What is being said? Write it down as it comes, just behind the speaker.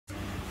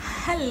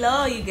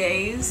Hello you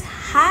guys,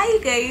 hi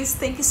you guys,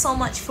 thank you so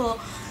much for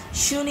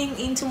tuning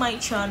into my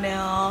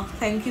channel.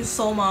 Thank you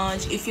so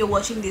much. If you're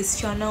watching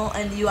this channel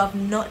and you have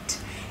not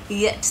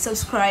yet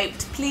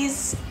subscribed,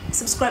 please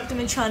subscribe to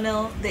my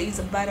channel. There is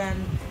a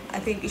button, I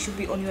think it should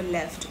be on your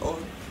left or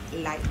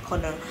right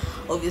corner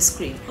of your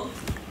screen.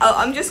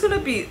 I'm just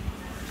gonna be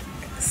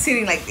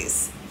sitting like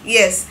this.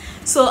 Yes,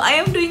 so I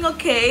am doing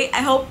okay.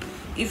 I hope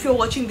if you're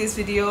watching this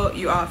video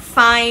you are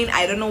fine.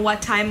 I don't know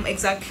what time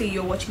exactly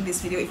you're watching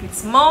this video. If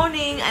it's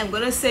morning, I'm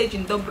gonna say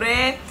dzień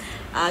dobry,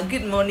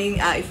 good morning.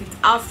 If it's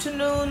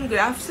afternoon, good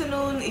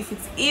afternoon. If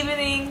it's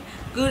evening,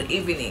 good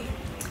evening.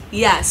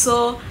 Yeah,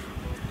 so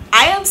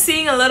I am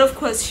seeing a lot of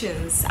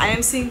questions. I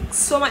am seeing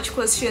so much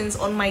questions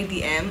on my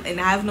DM and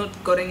I have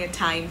not gotten a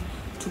time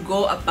to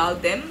go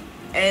about them,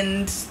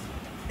 and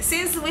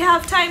since we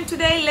have time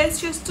today, let's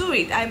just do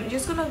it. I'm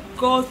just gonna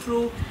go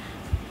through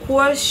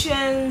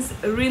questions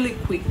really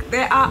quick.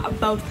 There are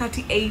about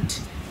 38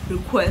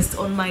 requests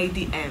on my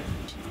DM.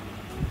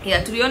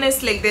 Yeah, to be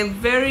honest, like they're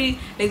very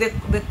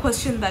the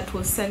question that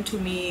was sent to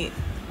me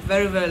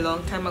very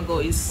long time ago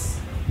is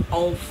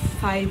of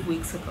 5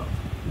 weeks ago.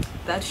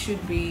 That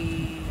should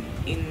be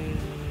in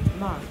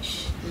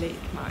March, late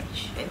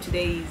March, and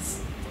today is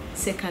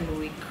second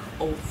week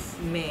of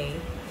May.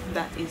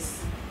 That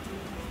is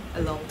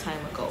a long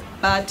time ago.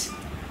 But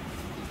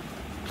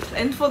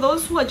and for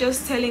those who are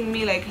just telling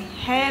me like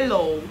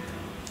hello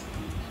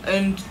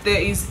and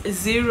there is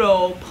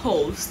 0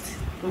 post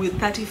with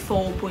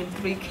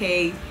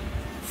 34.3k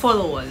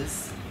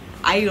followers,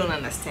 I don't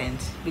understand,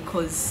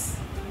 because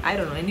I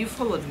don't know, and you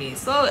followed me.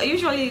 So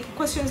usually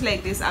questions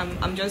like this,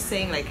 I'm just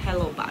saying like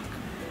hello back,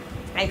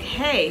 like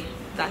hey,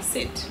 that's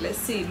it. Let's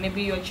see,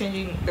 maybe you're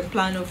changing the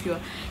plan of your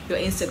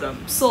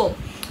Instagram. So,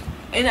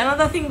 and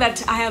another thing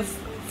that I have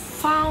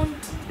found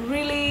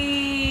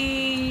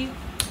really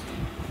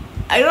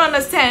I don't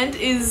understand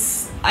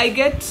is I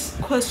get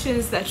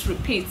questions that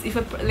repeats. If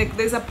like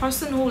there's a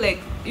person who like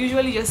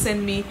usually just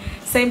send me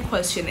same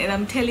question and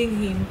I'm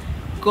telling him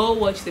go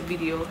watch the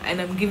video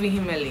and I'm giving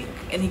him a link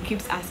and he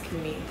keeps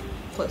asking me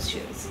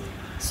questions.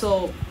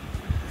 So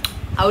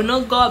I will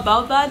not go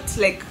about that,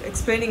 like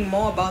explaining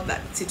more about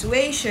that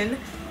situation,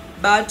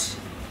 but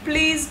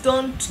please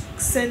don't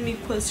send me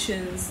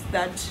questions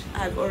that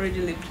I've already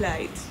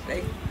replied.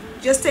 Like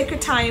just take your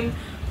time,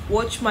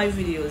 watch my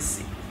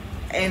videos,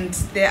 and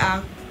there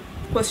are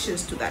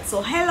questions to that.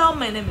 So hello,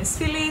 my name is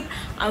Philip,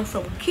 I'm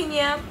from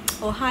Kenya.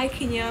 Oh hi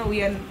Kenya,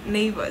 we are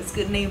neighbors,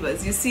 good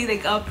neighbors. You see,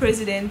 like our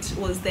president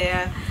was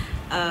there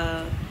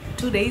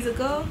 2 days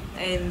ago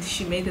and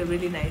she made a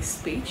really nice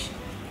speech,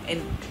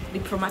 and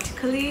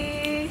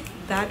diplomatically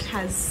that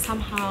has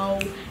somehow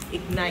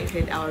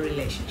ignited our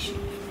relationship.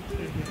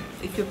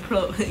 If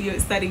you're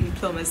studying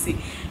diplomacy,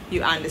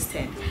 you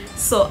understand.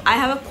 So I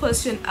have a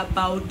question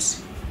about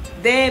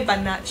the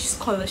Banach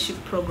scholarship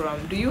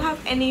program. Do you have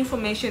any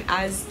information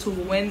as to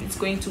when it's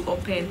going to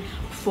open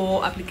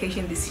for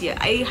application this year?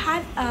 I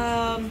had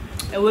a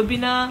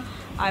webinar.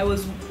 I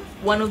was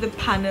one of the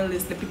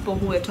panelists, the people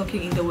who were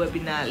talking in the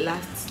webinar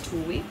last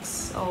 2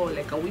 weeks or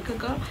like a week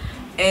ago,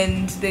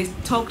 and they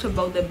talked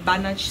about the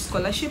Banach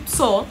scholarship.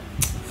 So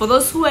for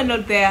those who are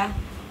not there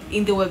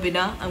in the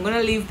webinar, I'm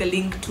gonna leave the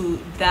link to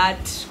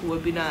that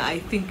webinar. I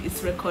think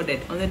it's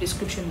recorded on the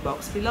description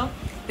box below.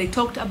 They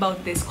talked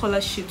about the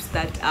scholarships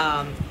that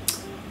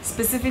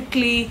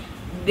specifically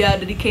they are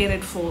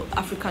dedicated for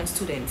African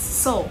students.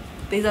 So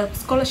there's a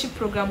scholarship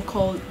program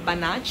called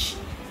Banach.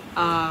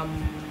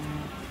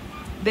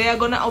 They are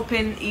gonna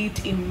open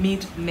it in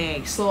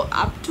mid-May, so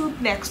up to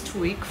next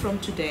week from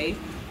today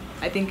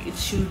I think it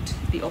should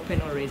be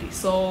open already.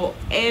 So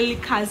El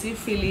Kazi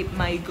Philip,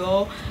 my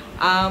go.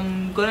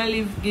 I'm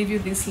gonna give you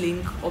this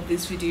link of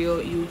this video.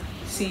 You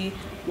see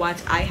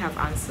what I have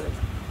answered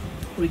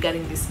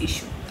regarding this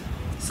issue.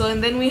 So,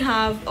 and then we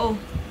have, oh,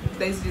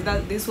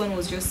 this one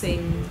was just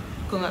saying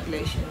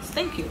congratulations,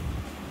 thank you.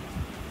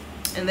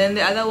 And then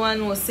the other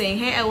one was saying,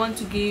 hey, I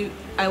want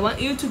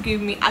you to give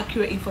me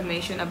accurate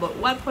information about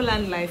what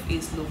Poland life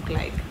is look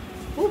like.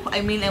 Oh,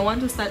 I mean, I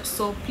want to start,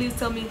 so please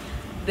tell me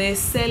the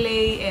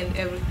Sele and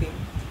everything.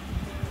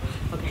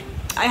 Okay,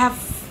 I have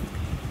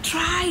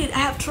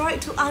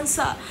tried to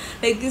answer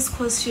like this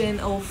question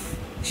of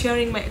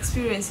sharing my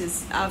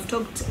experiences. I've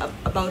talked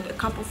about a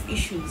couple of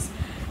issues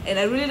and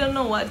I really don't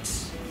know what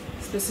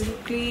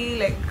specifically,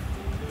 like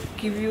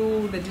give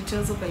you the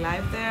details of the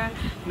life there.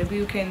 Maybe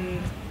you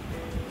can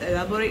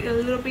elaborate a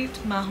little bit,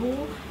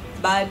 Mahu,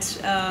 but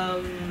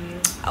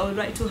I would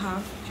like to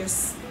have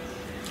just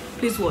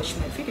please watch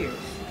my videos,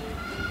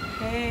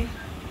 okay?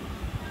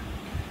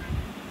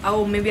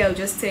 Or maybe I'll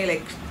just say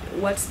like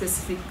what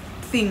specific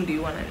thing do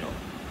you want to know.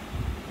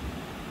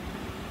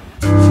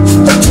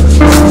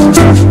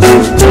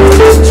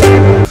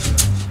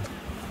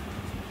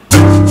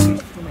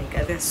 Oh my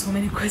god, there's so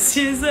many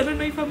questions. I don't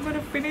know if I'm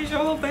gonna finish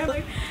all of them.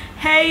 Like,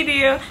 hey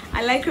dear,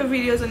 I like your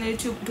videos on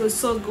YouTube, it was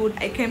so good.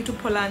 I came to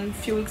Poland a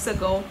few weeks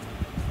ago,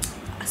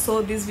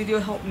 so this video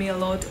helped me a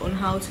lot on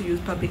how to use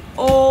public.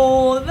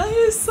 Oh, that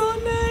is so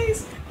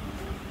nice.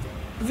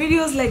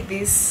 Videos like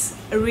this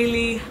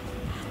really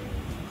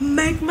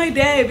make my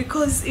day,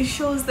 because it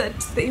shows that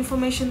the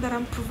information that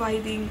I'm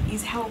providing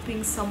is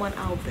helping someone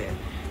out there.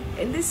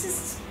 And this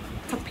is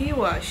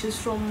Tapiwa. She's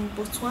from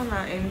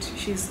Botswana and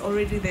she's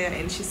already there,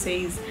 and she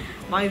says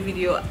my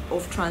video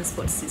of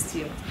transport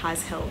system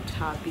has helped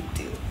her. Big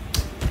deal.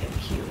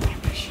 Thank you, I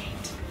appreciate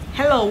it.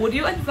 Hello, would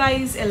you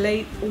advise a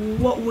lady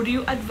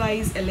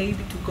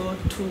to go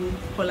to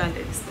Holland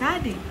and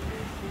study?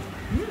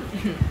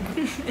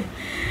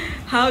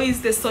 How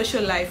is the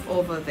social life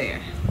over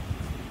there?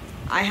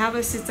 I have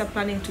a sister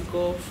planning to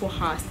go for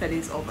her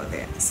studies over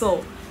there.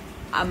 So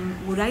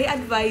would I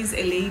advise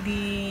a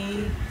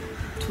lady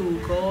to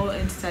go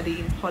and study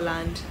in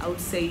Poland? I would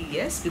say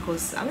yes,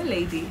 because I'm a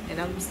lady and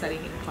I'm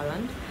studying in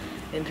Poland,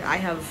 and I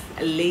have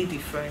lady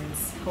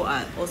friends who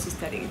are also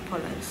studying in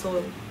Poland.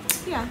 So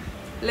yeah,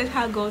 let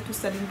her go to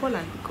study in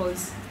Poland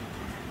because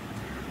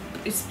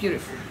it's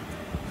beautiful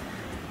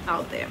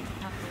out there.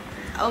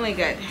 Oh my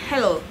god.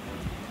 Hello,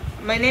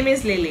 my name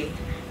is Lily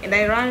and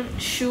I run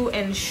shoe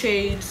and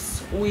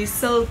shades. We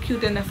sell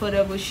cute and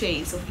affordable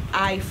shades of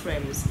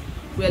iframes.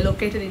 We are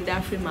located in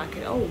that free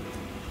market. Oh,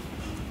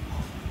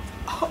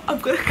 I'm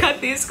gonna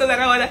cut this because I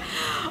don't wanna.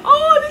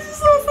 Oh, this is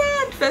so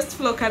sad. First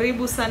floor,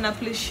 karibu sana,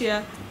 please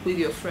share with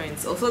your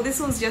friends. Also,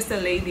 this was just a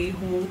lady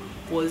who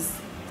was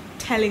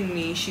telling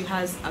me she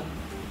has a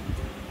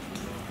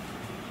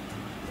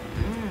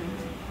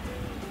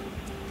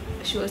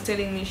she was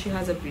telling me she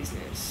has a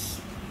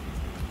business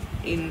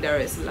in Dar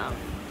es Salaam.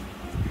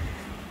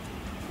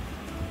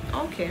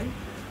 Okay,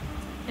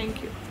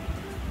 thank you.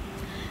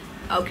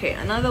 Okay,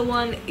 another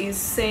one is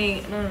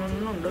saying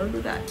no, don't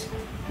do that.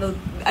 No,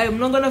 I'm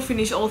not gonna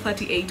finish all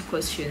 38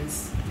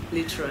 questions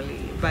literally,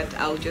 but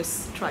I'll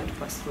just try to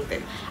pass through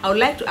them. I would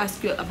like to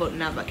ask you about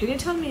NAVA. Can you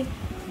tell me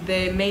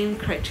the main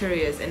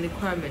criteria and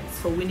requirements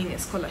for winning a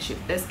scholarship?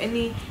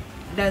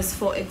 Does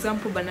for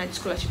example Banach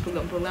scholarship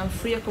program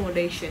free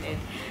accommodation, and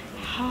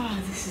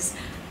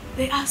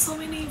there are so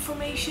many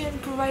information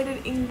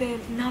provided in the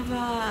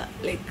NAVA,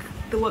 like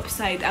the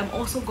website. I'm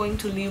also going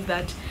to leave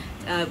that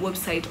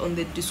website on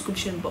the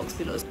description box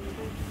below.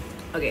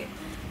 Okay,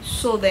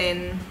 so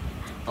then,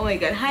 oh my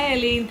god, hi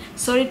Eileen,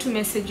 sorry to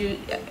message you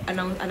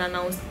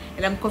unannounced,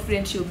 and I'm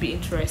confident you'll be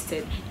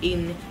interested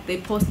in the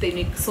post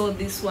technique. So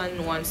this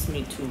one wants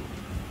me to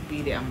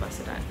be the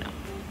ambassador now,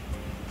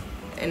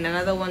 and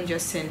another one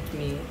just sent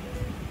me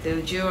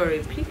the jewelry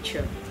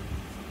picture.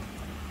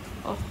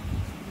 Oh,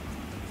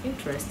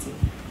 interesting.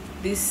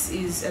 This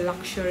is a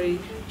luxury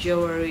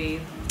jewelry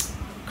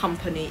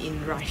company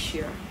in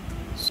Russia.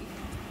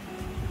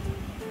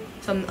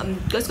 So I'm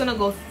just gonna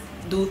go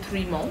do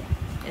 3 more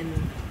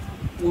and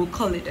we'll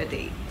call it a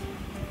day.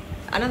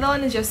 Another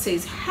one just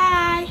says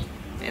hi,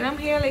 and I'm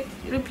here like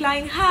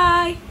replying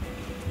hi,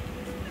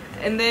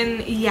 and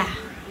then yeah,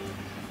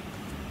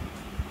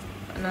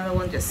 another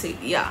one just said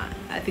yeah.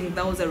 I think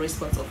that was a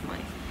response of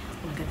mine.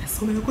 Oh my god, there's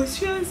so many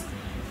questions.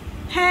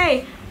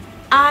 Hey,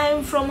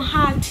 I'm from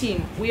her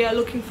team. We are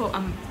looking for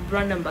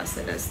brand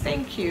ambassadors.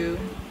 Thank you.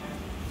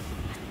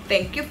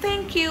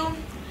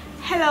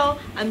 Hello,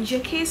 I'm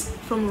Jackie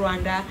from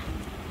Rwanda,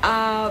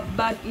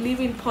 but live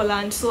in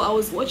Poland. So I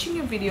was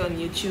watching a video on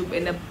YouTube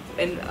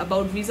and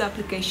about visa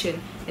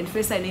application, and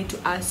first I need to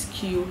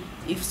ask you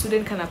if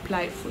students can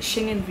apply for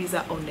Schengen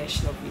visa or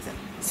national visa.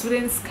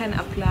 Students can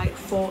apply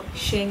for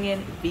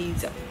Schengen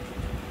visa.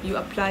 You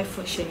apply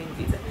for Schengen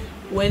visa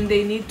when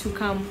they need to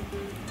come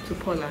to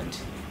Poland.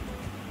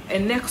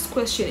 And next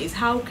question is,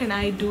 how can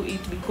I do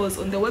it? Because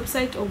on the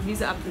website of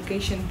visa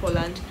application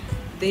Poland,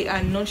 they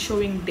are not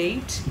showing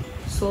date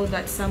so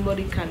that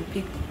somebody can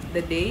pick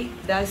the day.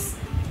 That's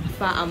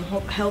why I'm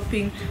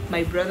helping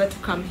my brother to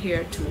come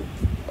here too.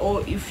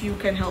 Or if you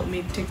can help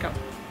me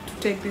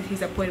take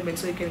his appointment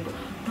so he can go.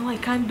 No, I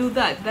can't do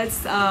that.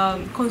 That's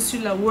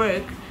consular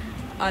work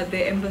at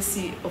the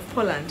embassy of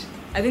Poland.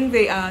 I think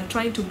they are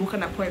trying to book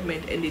an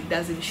appointment and it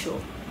doesn't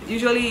show.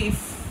 Usually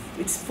if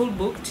it's full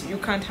booked, you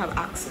can't have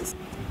access.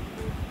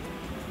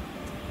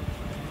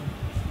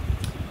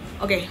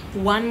 Okay,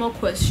 one more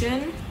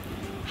question.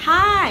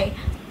 Hi,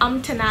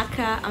 I'm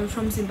Tanaka. I'm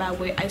from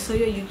Zimbabwe. I saw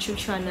your YouTube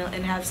channel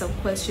and have some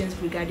questions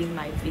regarding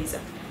my visa.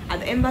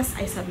 At the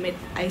embassy,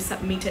 I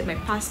submitted my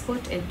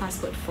passport and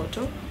passport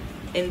photo,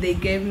 and they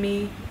gave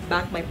me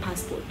back my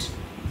passport.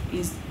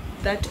 Is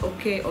that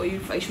okay, or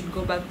if I should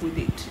go back with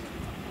it?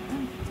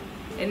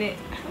 And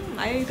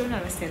I don't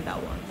understand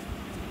that one.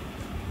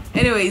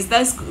 Anyways,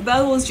 that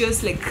was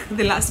just like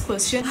the last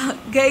question.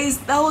 Guys,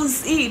 that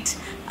was it.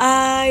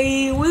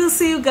 I will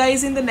see you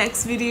guys in the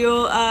next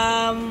video.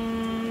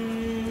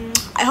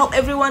 I hope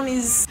everyone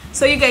is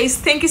so. You guys,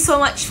 thank you so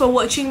much for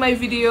watching my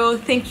video.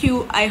 Thank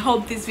you. I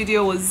hope this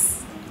video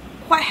was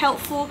quite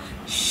helpful,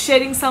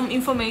 shedding some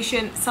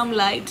information, some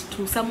light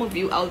to some of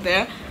you out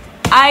there.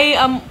 I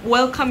am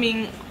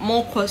welcoming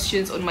more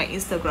questions on my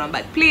Instagram,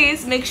 but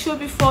please make sure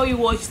before you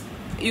watch,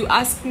 you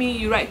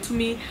write to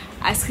me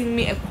asking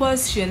me a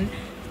question.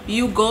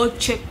 You go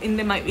check in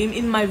my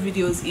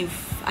videos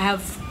if I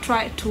have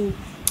tried to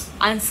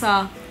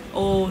answer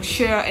or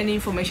share any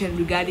information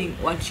regarding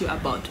what you're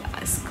about to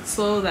ask,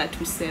 so that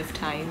we save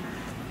time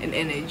and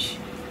energy.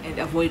 and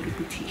avoid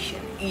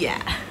repetition.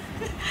 Yeah.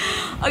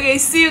 Okay,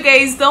 see you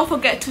guys. Don't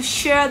forget to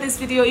share this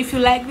video. If you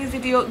like this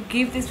video,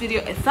 give this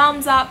video a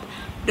thumbs up.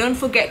 Don't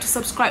forget to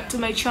subscribe to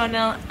my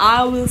channel.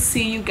 I will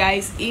see you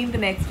guys in the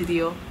next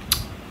video.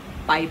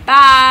 Bye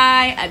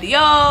bye.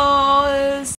 Adios.